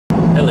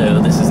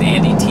Hello, this is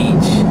Andy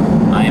Teach.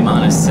 I am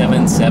on a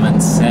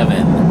 777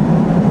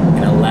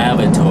 in a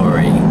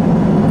lavatory.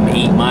 I'm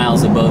 8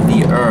 miles above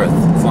the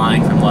earth,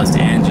 flying from Los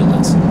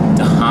Angeles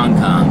to Hong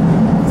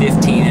Kong,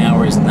 15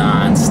 hours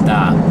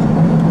non-stop.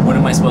 What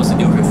am I supposed to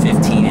do for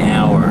 15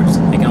 hours?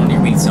 I can only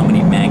read so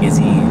many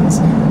magazines.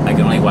 I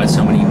can only watch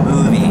so many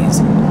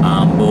movies.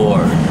 I'm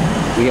bored.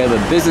 We have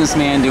a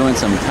businessman doing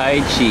some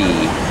Tai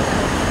Chi.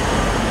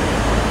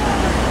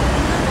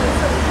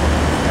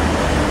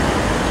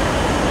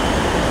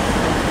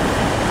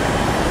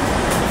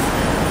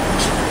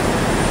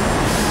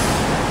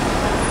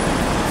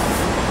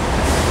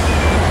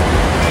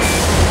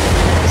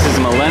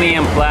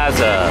 Millennium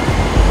Plaza.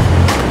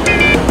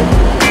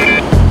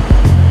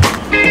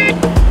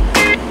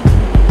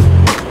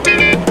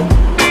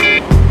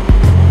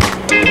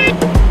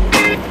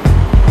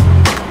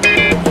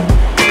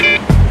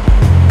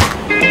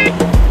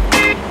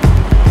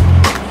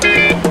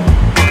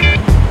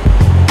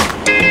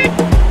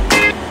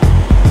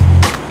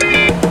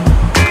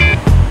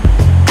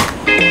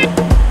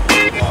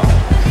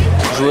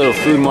 There's a little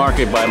food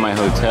market by my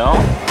hotel.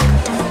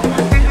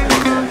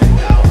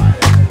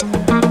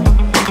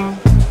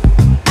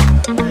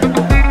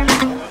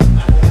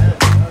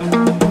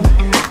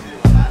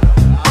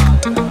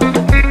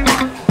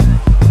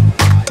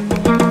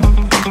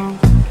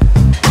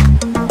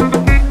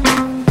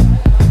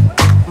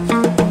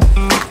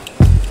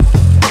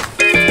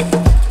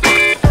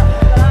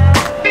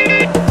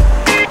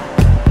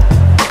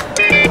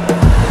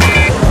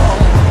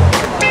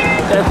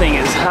 That thing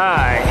is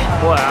high.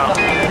 Wow.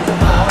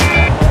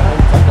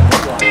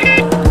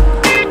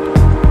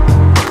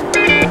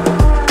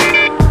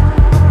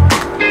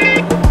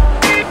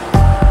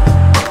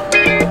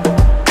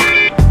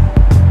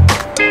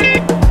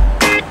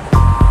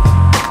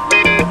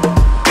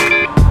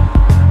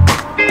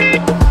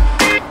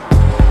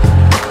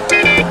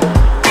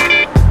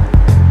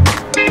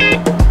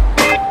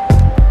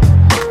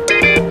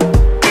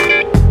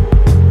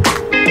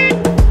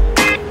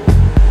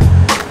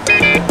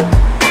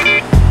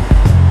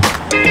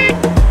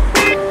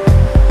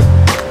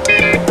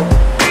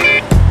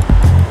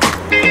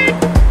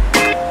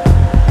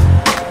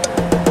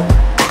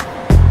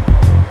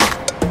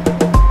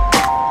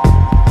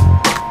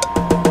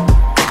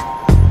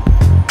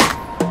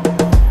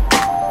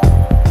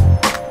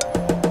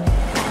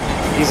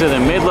 These are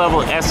the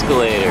mid-level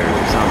escalators.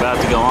 I'm about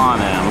to go on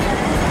them.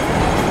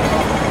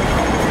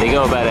 They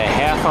go about a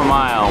half a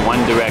mile one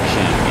direction,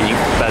 and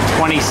about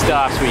 20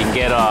 stops where you can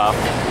get off.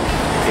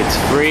 It's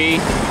free,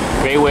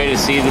 great way to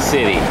see the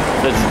city.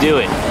 Let's do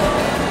it.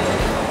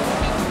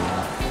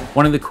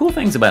 One of the cool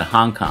things about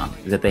Hong Kong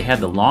is that they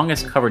have the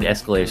longest covered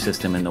escalator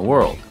system in the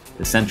world,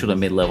 the Central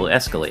Mid-Level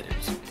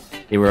Escalators.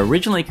 They were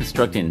originally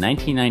constructed in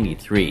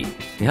 1993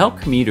 to help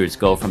commuters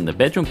go from the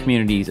bedroom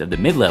communities of the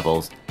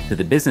mid-levels to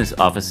the business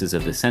offices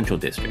of the Central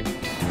District.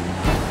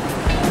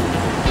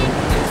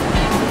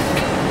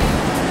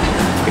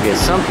 I guess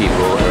some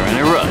people are in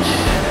a rush.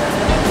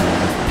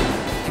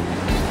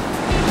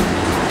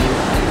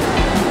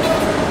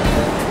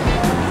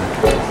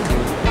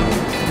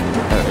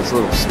 Oh, it's a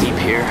little steep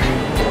here.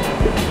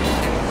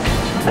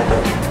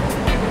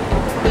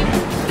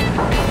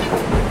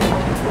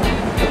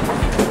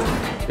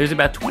 There's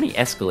about 20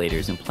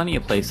 escalators and plenty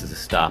of places to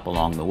stop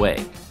along the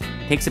way.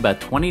 It takes about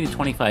 20 to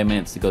 25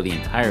 minutes to go the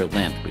entire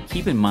length, but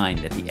keep in mind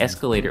that the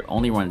escalator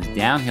only runs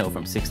downhill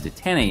from 6 to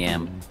 10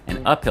 a.m.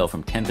 and uphill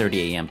from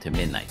 10:30 a.m. to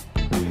midnight.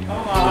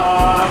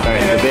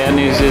 Alright, the bad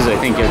news is I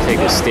think you'll take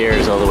the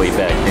stairs all the way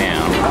back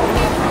down.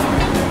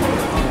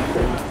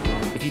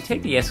 If you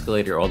take the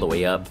escalator all the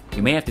way up,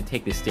 you may have to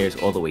take the stairs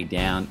all the way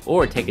down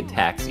or take a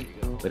taxi.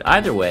 But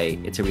either way,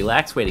 it's a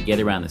relaxed way to get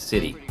around the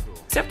city,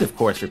 except of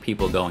course for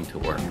people going to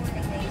work.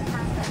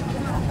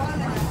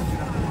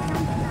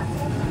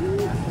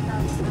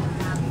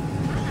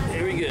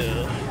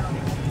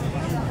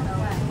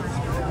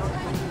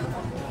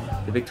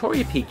 The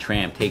Victoria Peak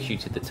tram takes you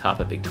to the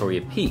top of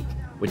Victoria Peak,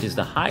 which is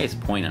the highest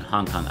point on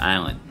Hong Kong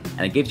Island,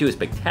 and it gives you a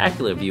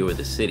spectacular view of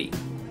the city.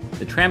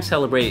 The tram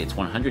celebrated its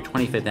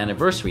 125th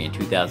anniversary in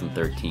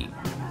 2013.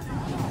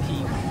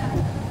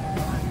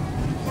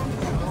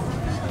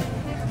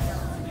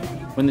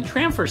 When the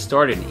tram first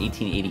started in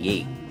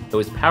 1888, it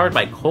was powered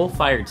by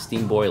coal-fired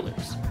steam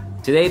boilers.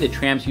 Today, the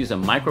trams use a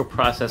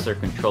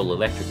microprocessor-controlled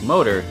electric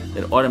motor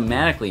that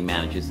automatically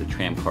manages the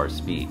tram car's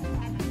speed.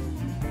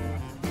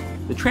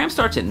 The tram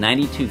starts at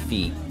 92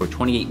 feet, or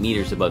 28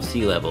 meters above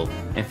sea level,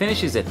 and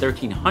finishes at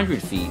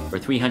 1,300 feet, or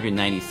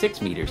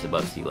 396 meters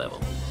above sea level.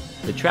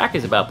 The track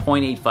is about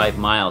 0.85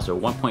 miles, or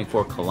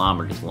 1.4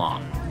 kilometers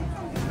long.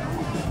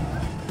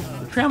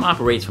 The tram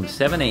operates from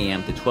 7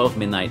 a.m. to 12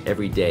 midnight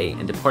every day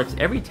and departs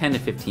every 10 to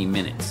 15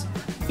 minutes.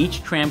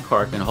 Each tram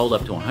car can hold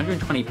up to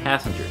 120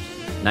 passengers,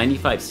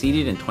 95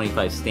 seated and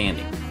 25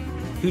 standing.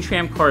 2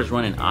 tram cars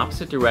run in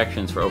opposite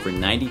directions for over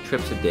 90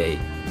 trips a day,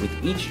 with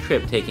each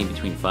trip taking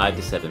between 5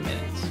 to 7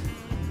 minutes.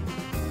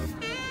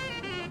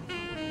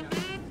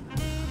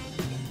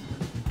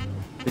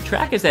 The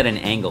track is at an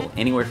angle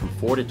anywhere from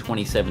 4 to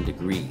 27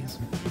 degrees.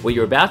 What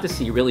you're about to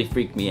see really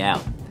freaked me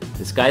out.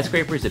 The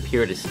skyscrapers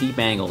appear at a steep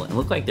angle and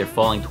look like they're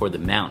falling toward the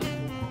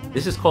mountain.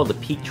 This is called the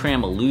peak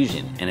tram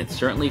illusion, and it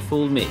certainly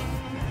fooled me.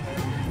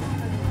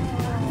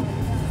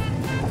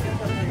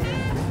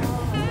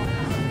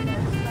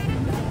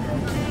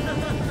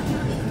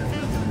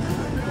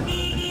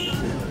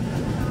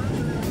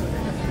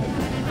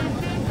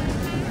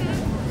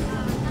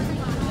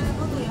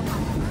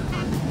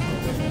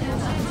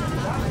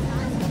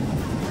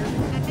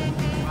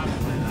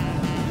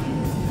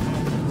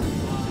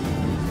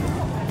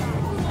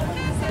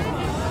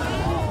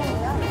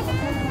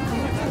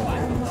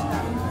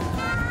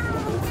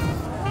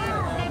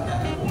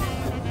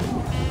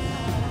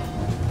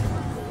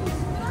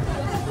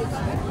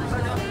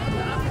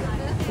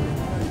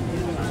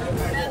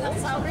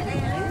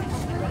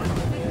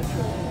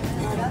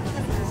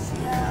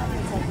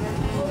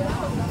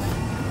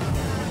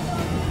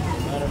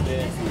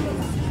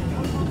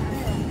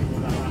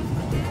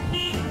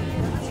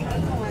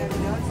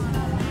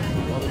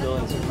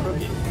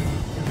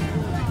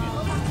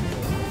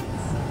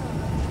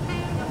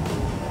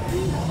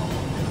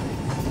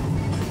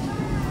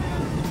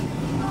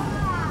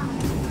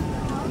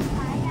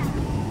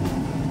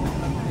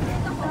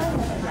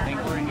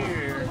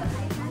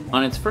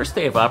 On its first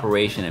day of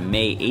operation in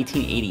May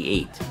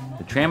 1888,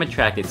 the tram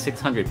attracted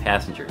 600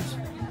 passengers.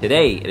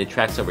 Today, it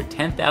attracts over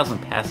 10,000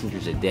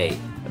 passengers a day,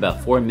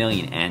 about 4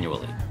 million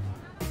annually.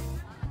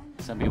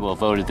 Some people have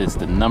voted this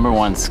the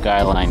 #1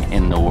 skyline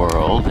in the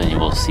world, and you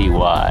will see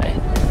why.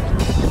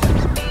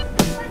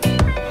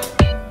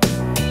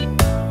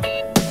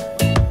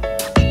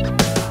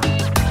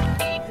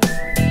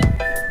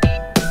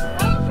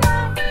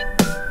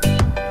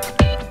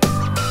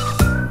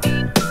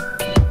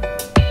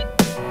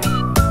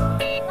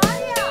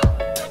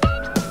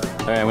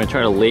 Alright, I'm going to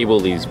try to label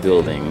these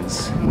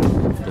buildings.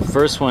 The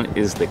first one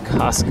is the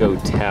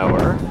Costco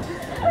Tower,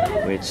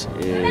 which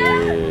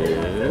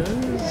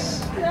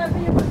is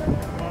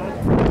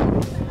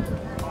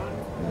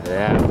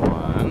that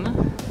one.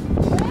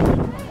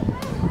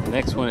 The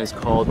next one is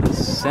called the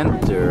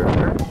Center.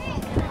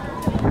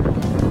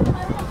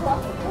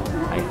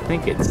 I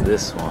think it's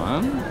this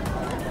one.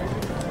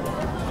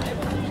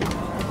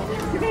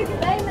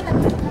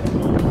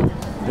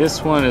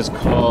 This one is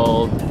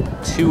called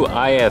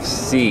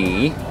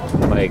 2IFC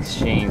by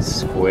Exchange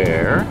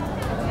Square.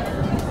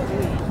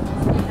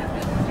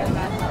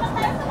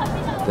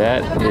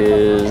 That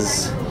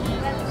is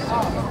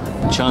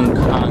Chung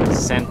Kong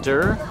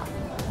Center.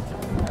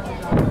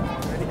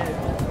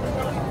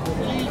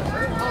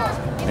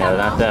 No,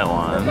 not that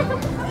one.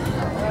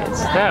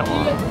 It's that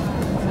one.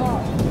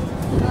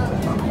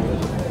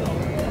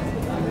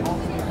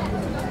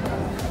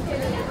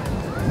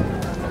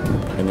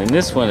 And then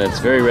this one that's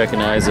very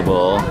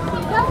recognizable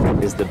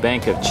is the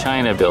Bank of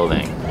China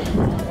building,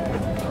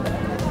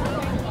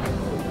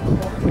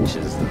 which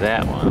is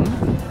that one.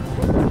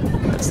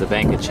 That's the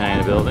Bank of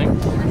China building.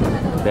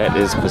 That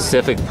is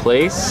Pacific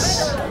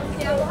Place.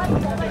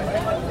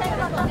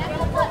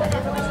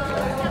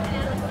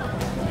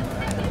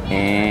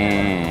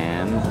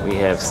 And we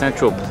have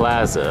Central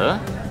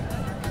Plaza.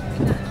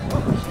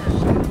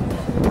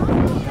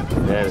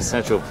 That is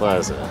Central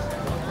Plaza.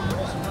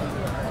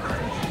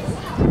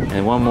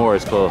 And one more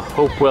is called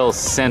Hopewell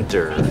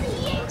Center.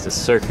 It's a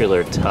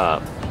circular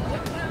top.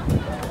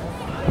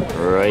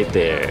 Right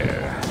there.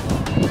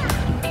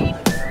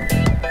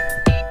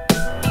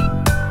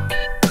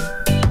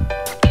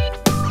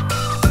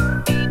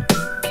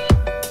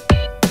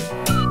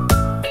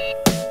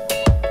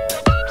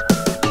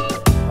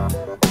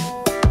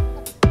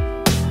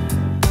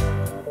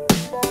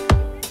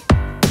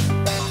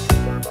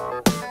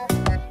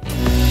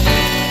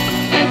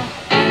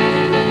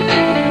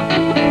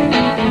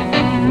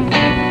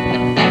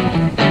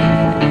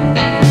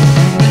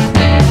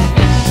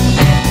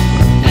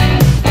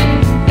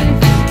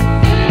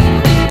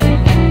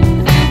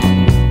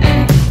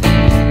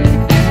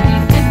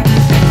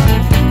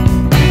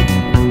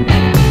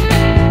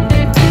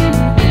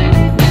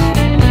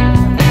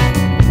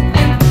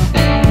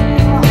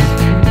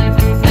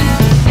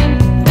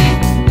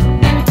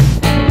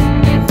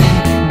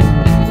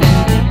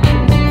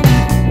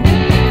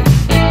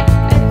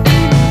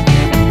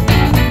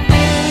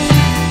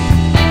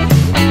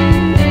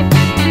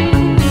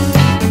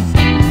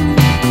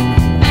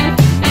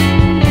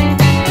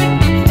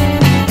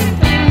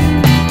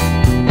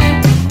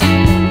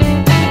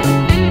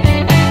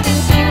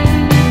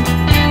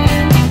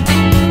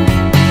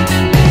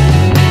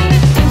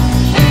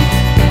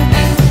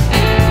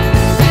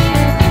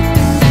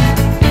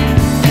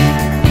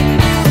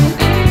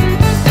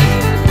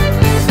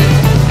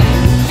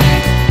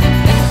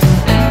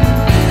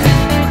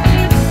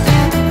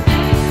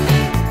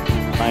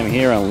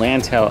 Here on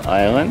Lantau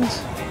Island,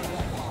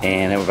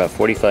 and I'm about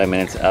 45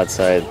 minutes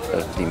outside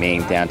of the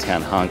main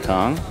downtown Hong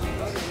Kong.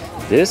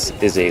 This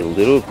is a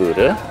little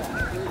Buddha,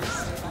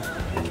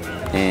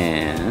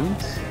 and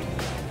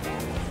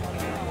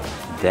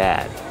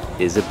that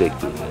is a big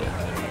Buddha.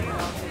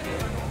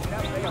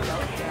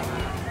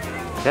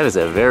 That is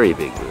a very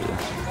big Buddha.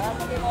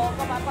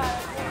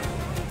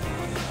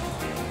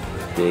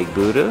 Big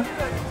Buddha.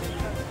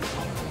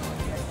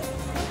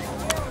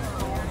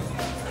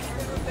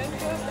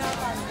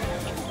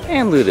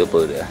 And Little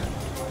Buddha.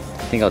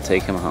 I think I'll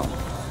take him home.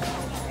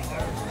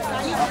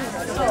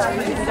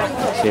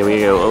 So here we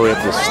go all the way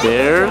up the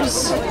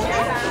stairs.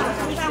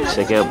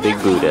 Check out Big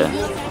Buddha.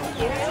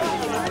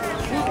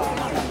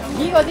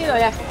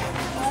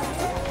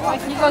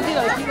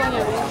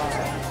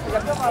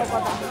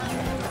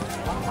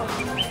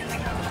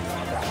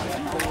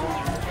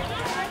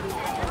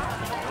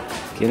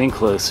 Getting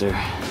closer.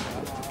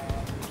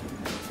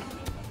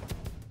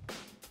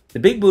 The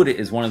Big Buddha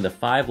is one of the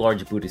 5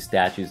 large Buddha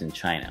statues in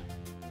China.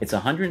 It's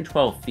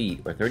 112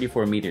 feet or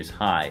 34 meters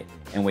high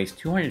and weighs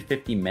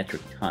 250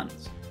 metric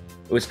tons.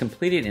 It was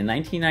completed in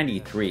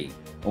 1993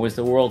 and was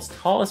the world's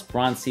tallest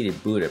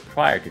bronze-seated Buddha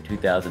prior to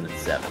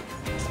 2007.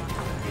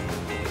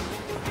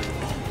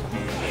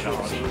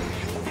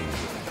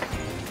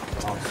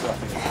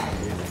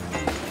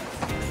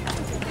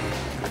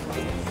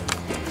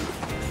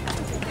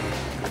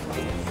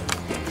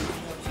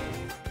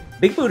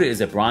 Big Buddha is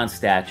a bronze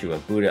statue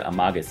of Buddha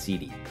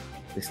Amagasiddhi.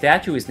 The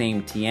statue is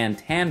named Tian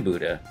Tan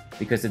Buddha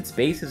because its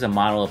base is a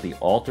model of the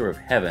Altar of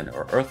Heaven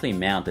or earthly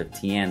mount of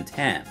Tian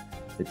Tan,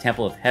 the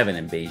Temple of Heaven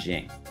in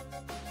Beijing.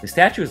 The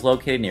statue is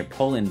located near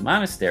Po Lin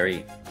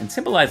Monastery and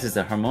symbolizes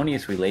the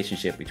harmonious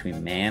relationship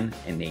between man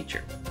and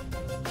nature.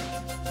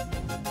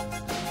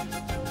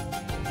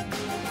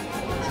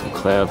 Some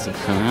clouds have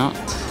come out.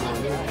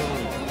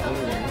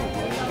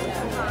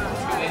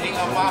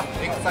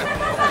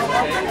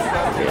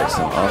 We have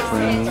some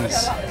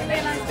offerings.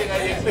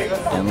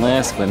 And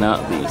last but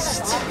not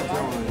least,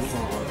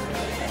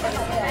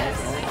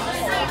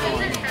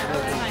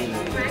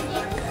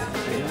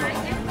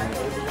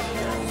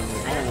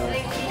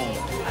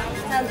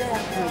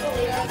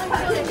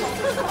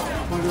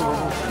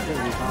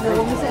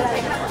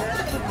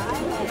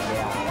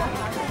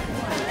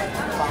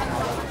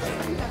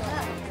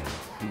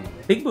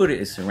 Big Buddha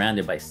is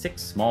surrounded by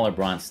 6 smaller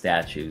bronze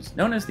statues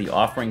known as the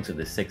offerings of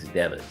the 6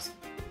 devas.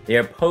 They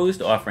are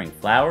posed offering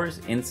flowers,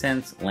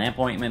 incense, lamp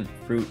ointment,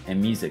 fruit,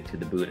 and music to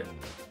the Buddha.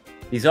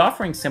 These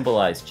offerings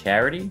symbolize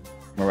charity,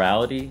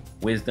 morality,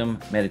 wisdom,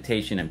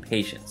 meditation, and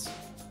patience,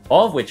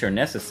 all of which are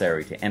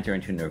necessary to enter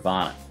into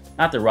nirvana.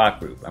 Not the rock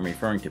group, I'm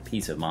referring to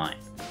peace of mind.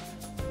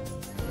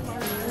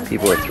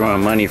 People are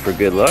throwing money for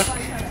good luck.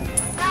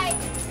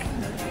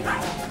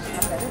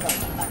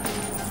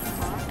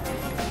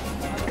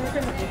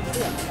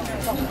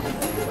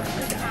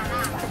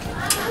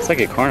 It's like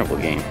a carnival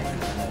game.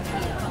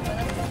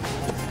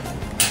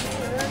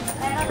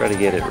 Try to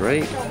get it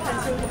right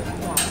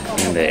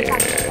in there.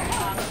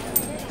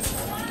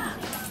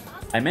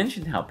 I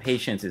mentioned how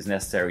patience is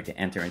necessary to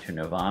enter into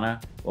nirvana.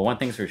 Well, one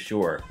thing's for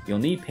sure, you'll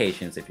need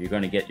patience if you're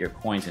going to get your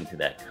coins into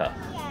that cup.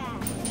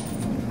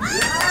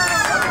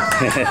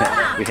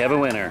 We have a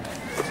winner.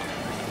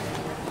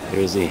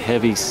 There's a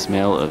heavy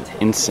smell of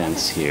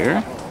incense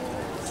here.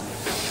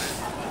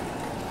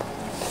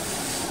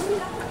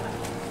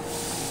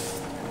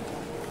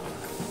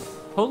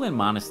 Po Lin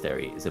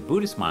Monastery is a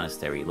Buddhist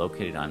monastery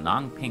located on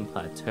Nong Ping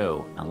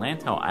Plateau on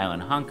Lantau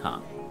Island, Hong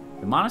Kong.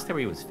 The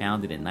monastery was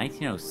founded in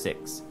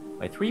 1906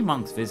 by 3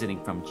 monks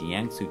visiting from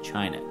Jiangsu,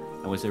 China,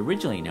 and was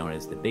originally known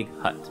as the Big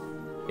Hut.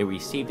 It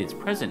received its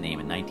present name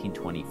in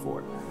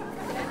 1924.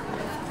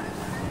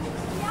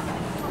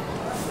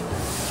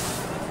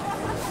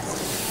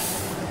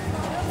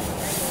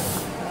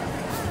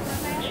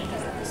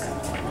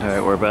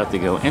 Alright, we're about to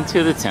go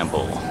into the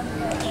temple.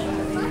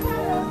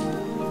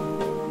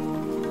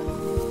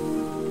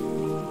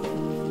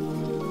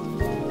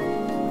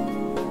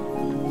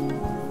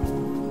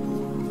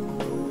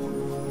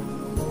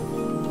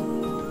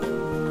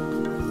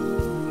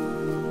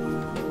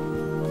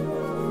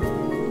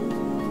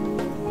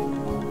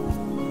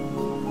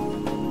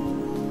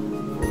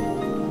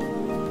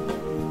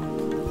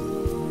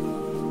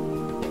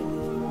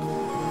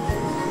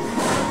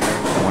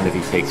 I wonder if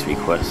he takes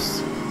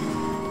requests.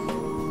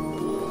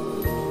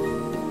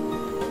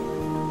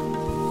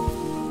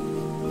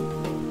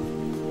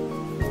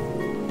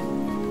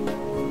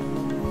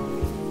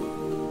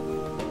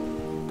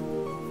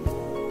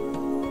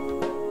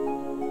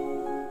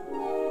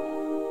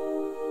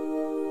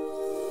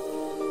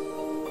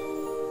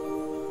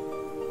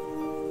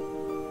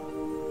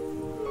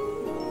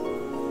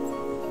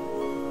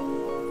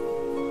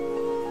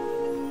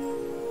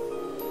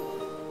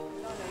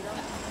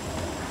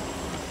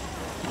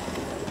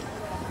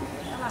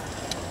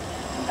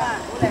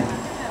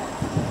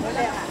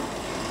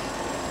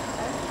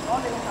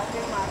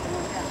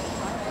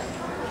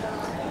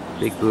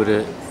 Big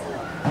Buddha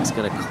has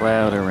got a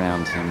cloud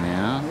around him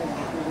now.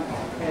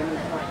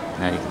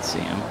 Now you can see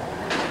him.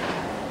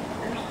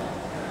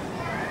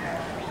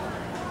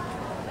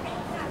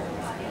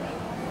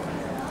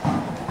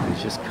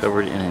 He's just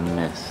covered in a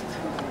mist.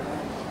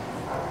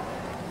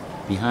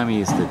 Behind me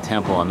is the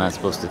temple. I'm not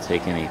supposed to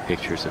take any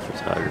pictures of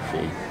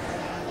photography.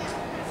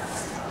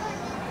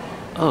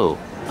 Oh,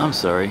 I'm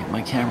sorry,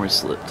 my camera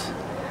slipped.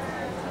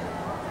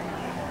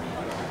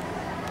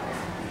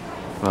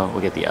 Well, we'll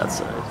get the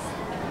outside.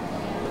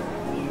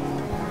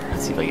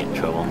 Let's see if I get in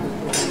trouble. Come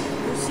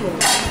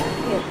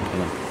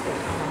on.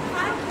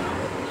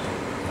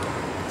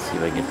 Let's see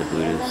if I get the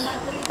Buddhas.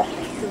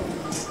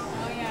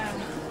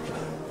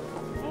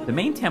 The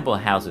main temple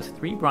houses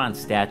 3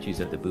 bronze statues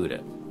of the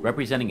Buddha,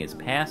 representing his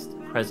past,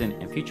 present,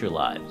 and future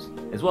lives,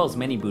 as well as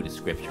many Buddhist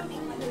scriptures.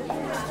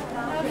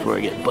 Before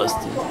I get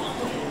busted.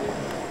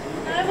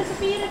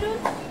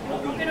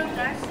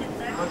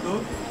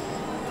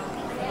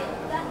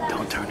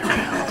 Don't turn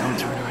around, don't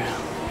turn around.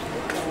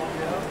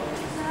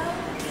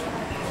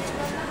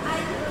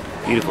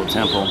 Beautiful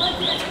temple.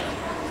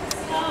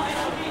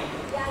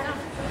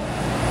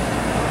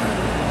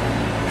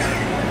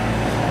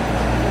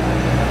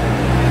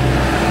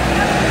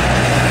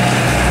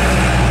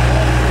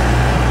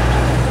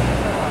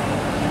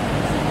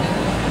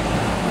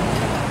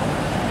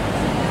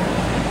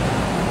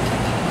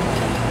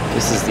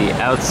 This is the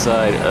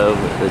outside of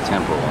the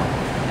temple.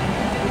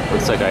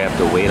 Looks like I have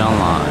to wait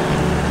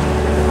online.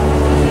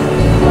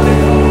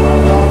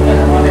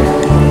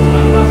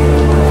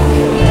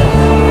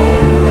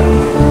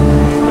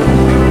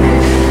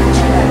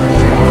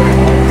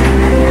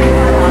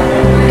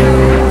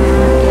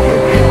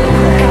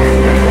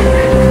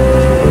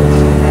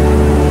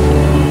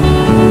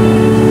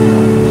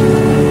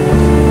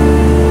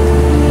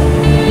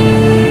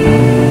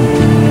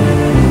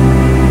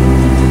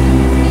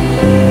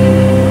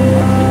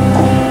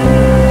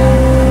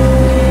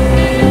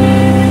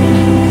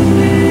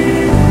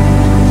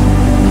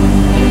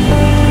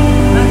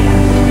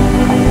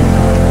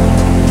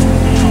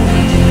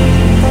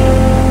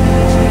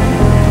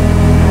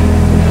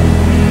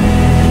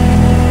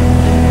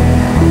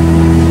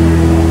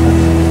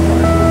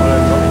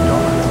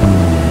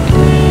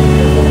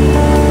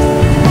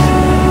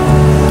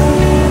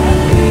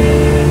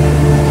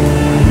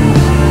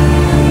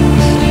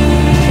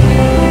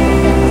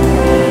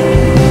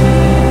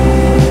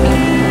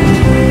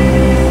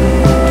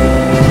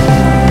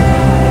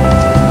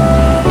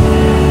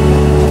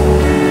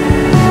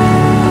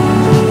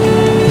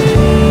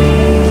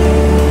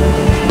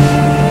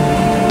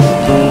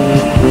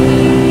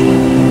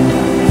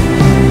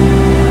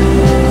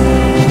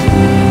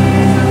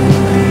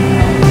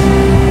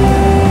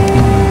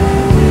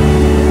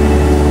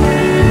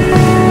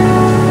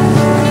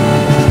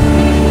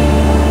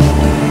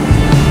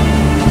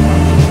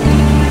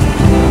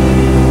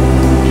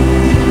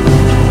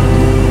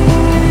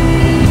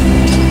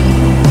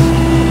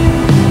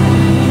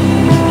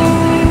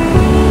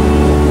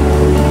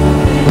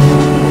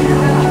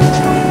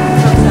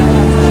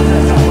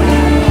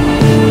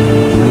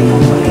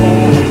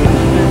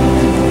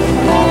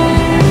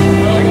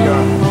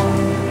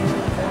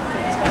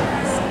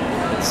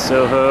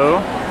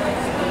 Soho.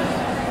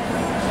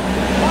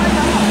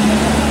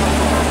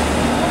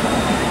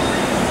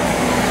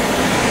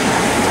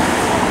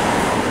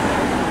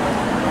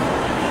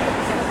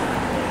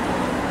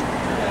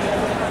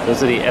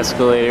 Those are the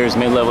escalators,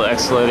 mid-level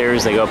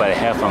escalators. They go about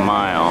half a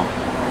mile.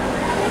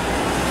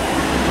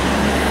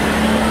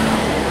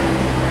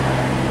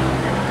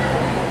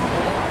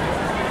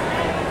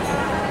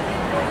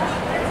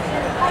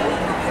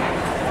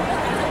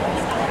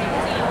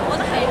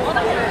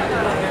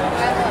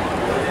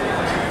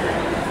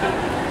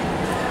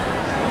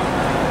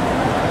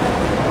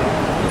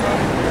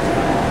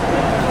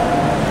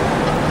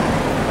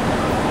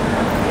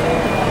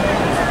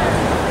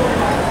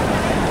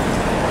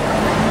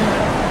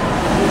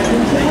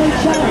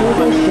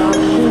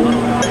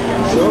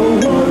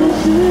 So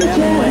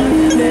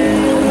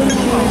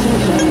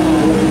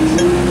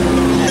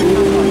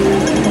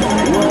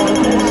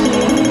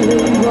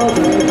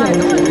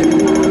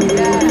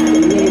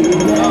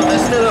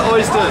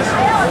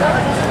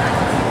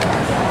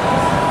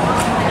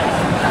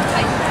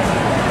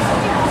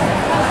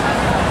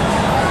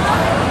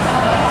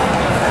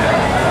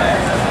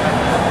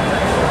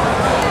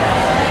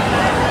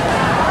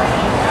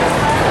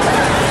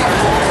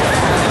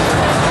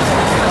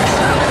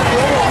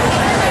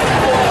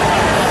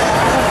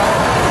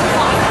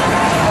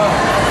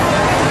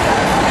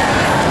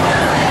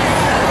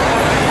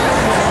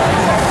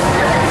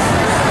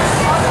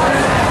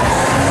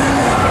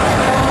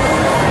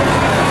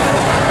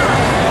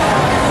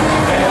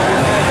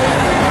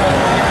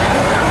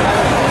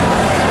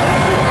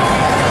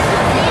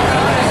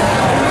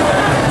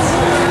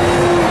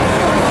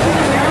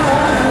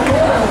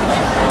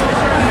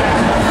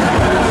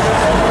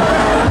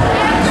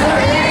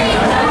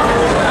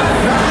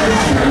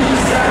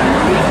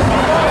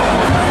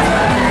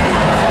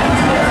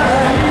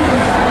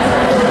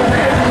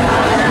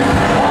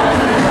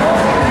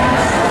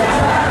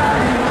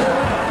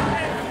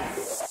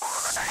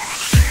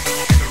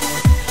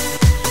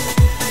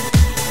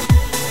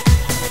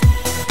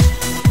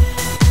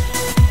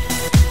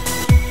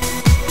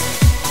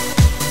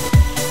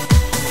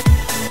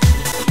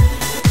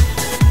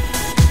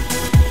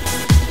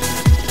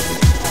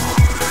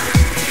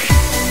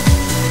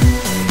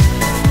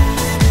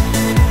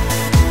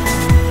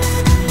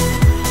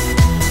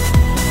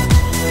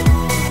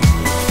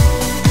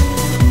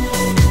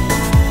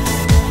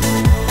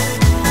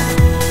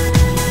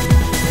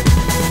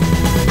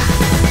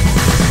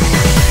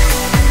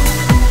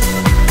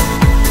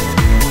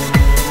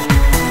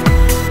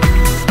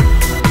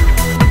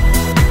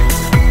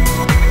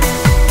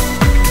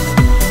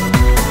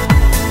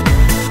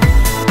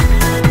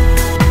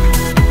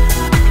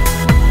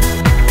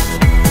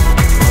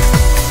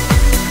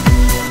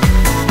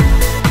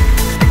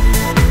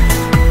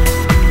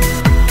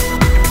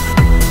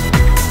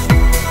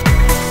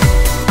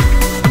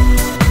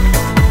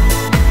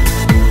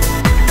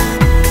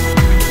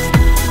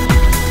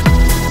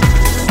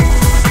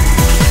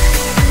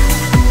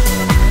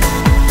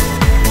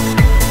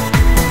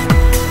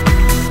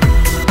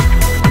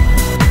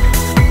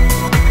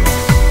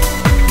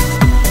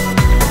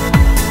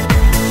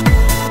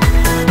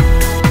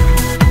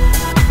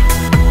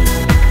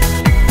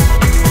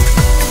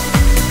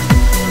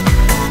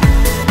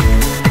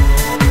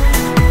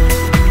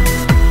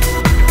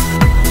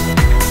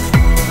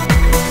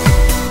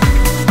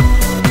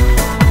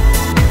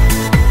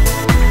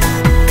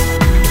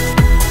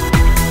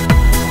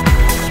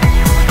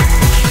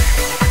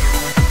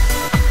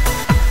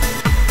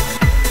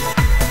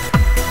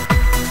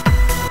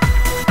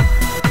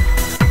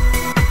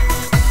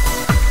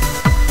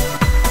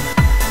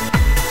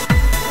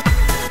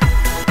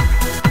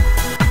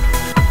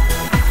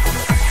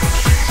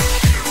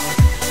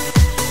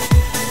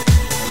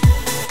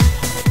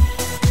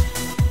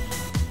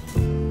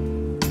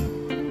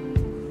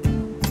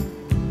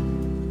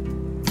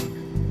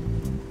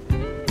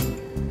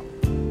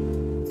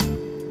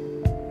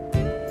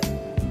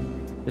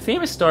The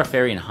famous Star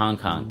Ferry in Hong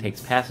Kong takes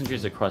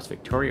passengers across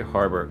Victoria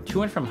Harbour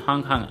to and from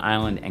Hong Kong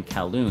Island and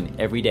Kowloon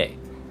every day.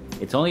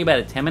 It's only about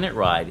a 10-minute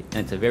ride, and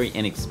it's a very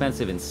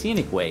inexpensive and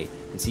scenic way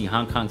to see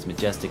Hong Kong's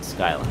majestic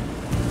skyline.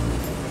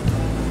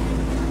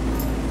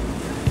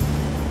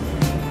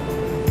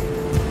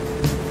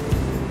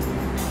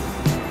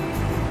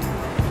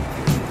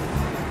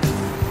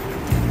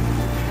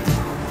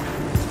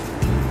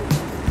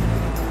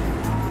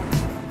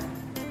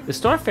 The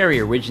Star Ferry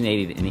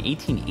originated in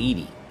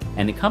 1880,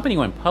 and the company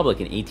went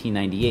public in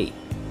 1898.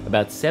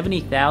 About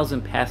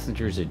 70,000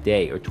 passengers a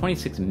day, or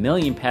 26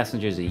 million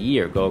passengers a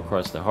year, go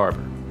across the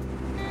harbor.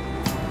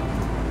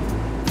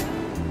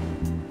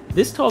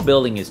 This tall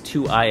building is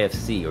 2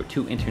 IFC, or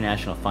 2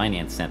 International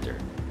Finance Center.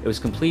 It was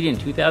completed in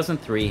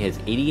 2003, has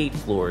 88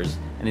 floors,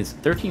 and is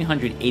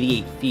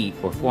 1,388 feet,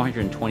 or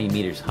 420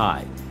 meters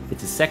high.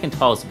 It's the second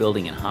tallest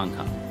building in Hong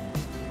Kong.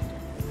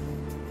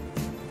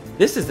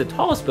 This is the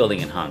tallest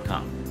building in Hong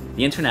Kong,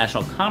 the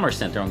International Commerce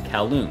Center on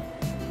Kowloon.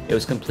 It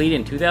was completed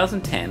in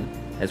 2010,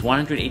 has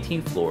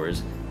 118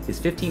 floors,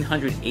 is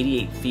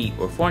 1,588 feet,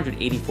 or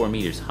 484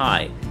 meters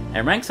high,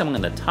 and ranks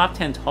among the top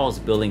 10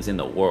 tallest buildings in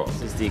the world.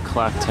 This is the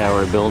Clock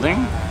Tower building.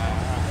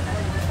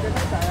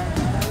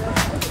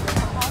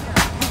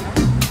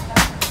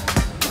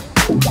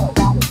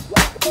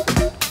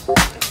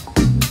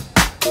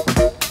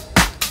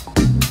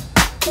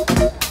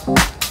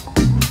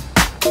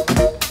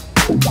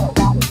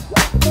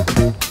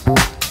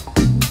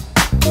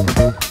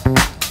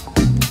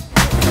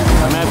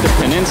 I'm at the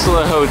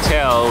Peninsula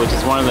Hotel, which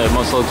is one of the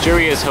most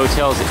luxurious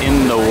hotels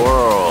in the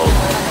world.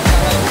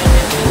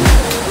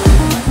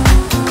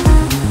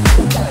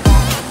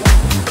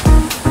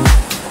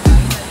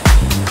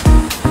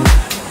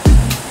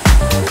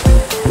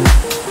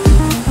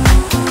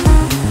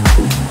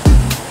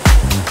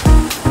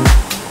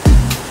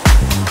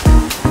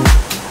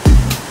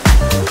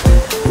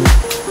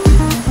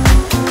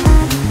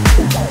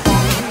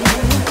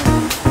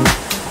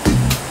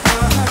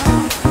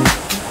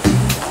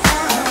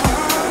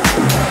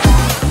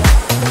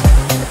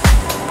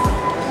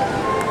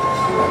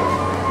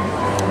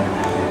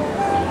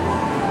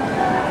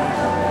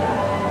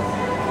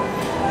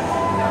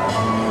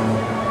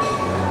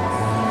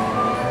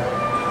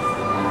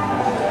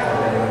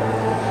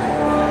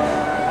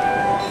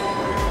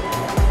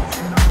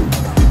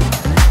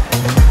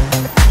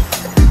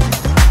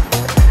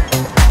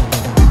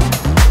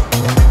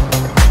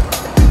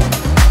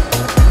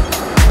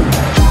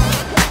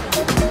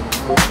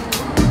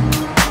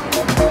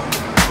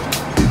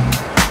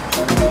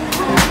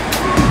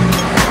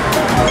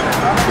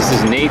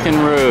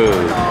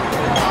 Road.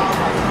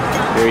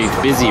 Very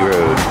busy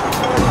road.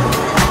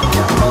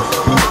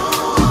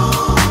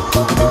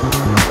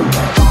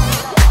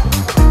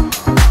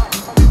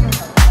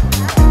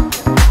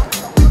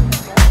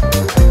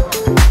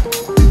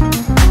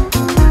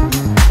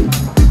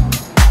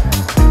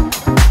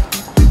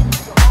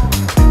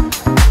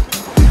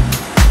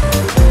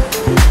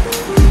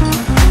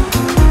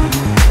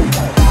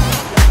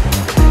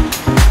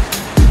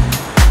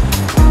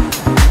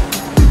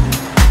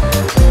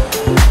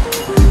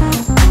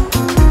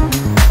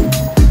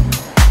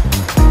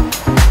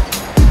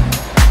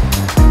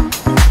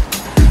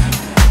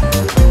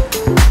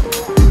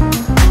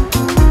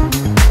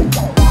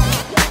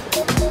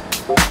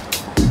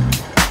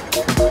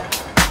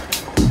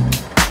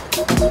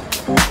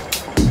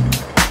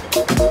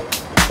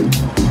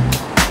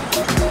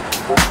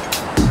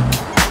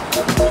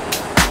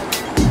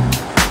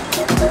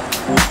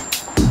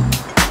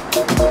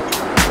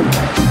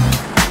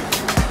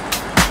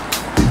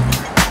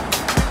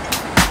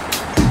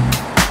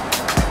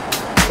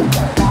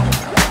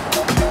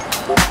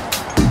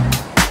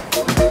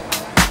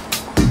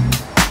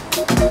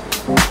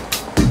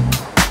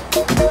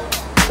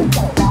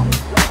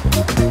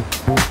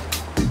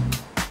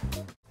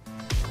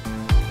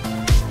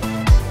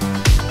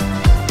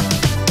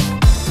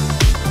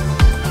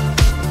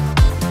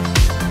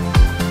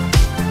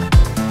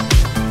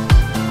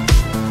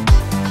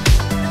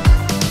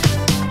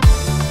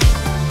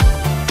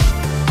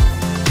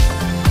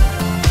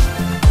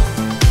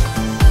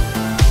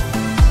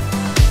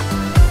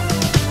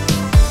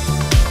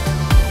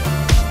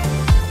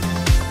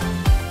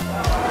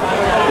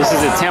 This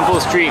is the Temple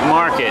Street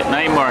Market,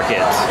 night market,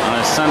 on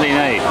a Sunday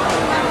night.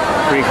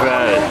 Pretty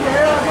crowded.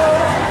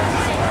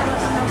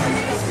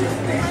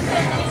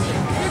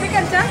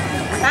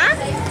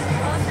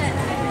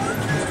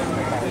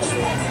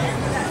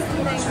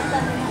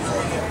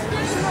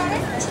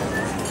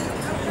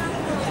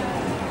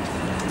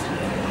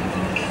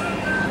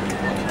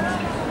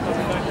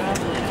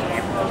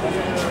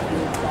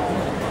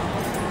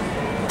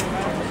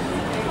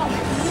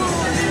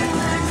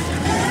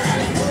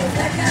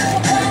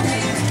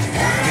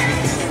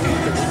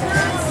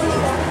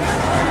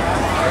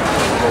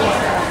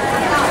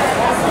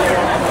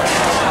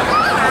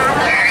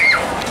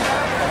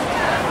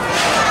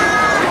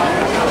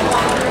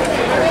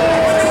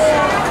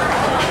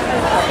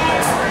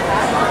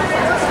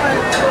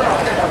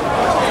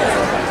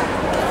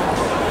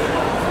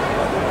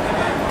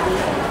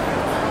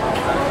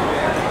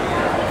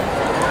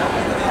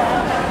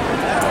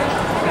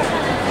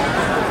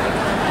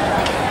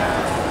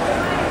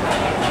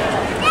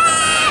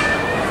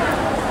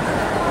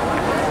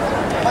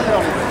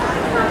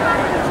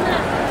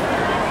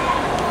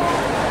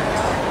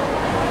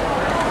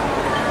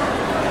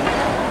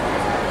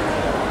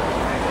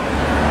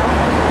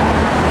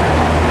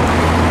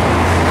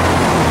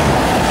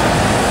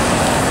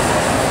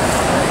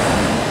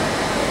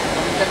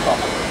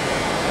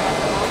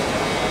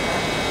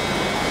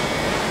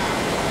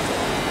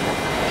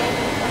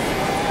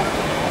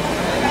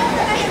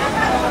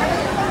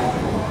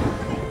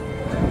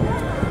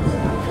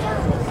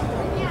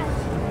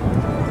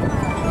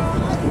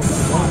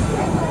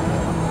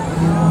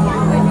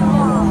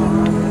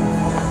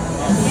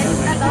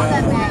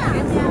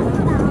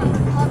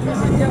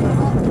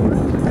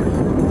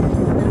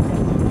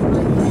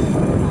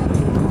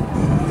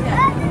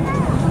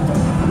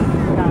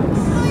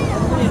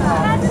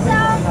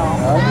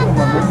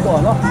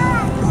 行咯。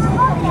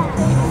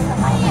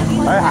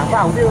係行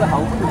翻後啲啦，後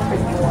邊。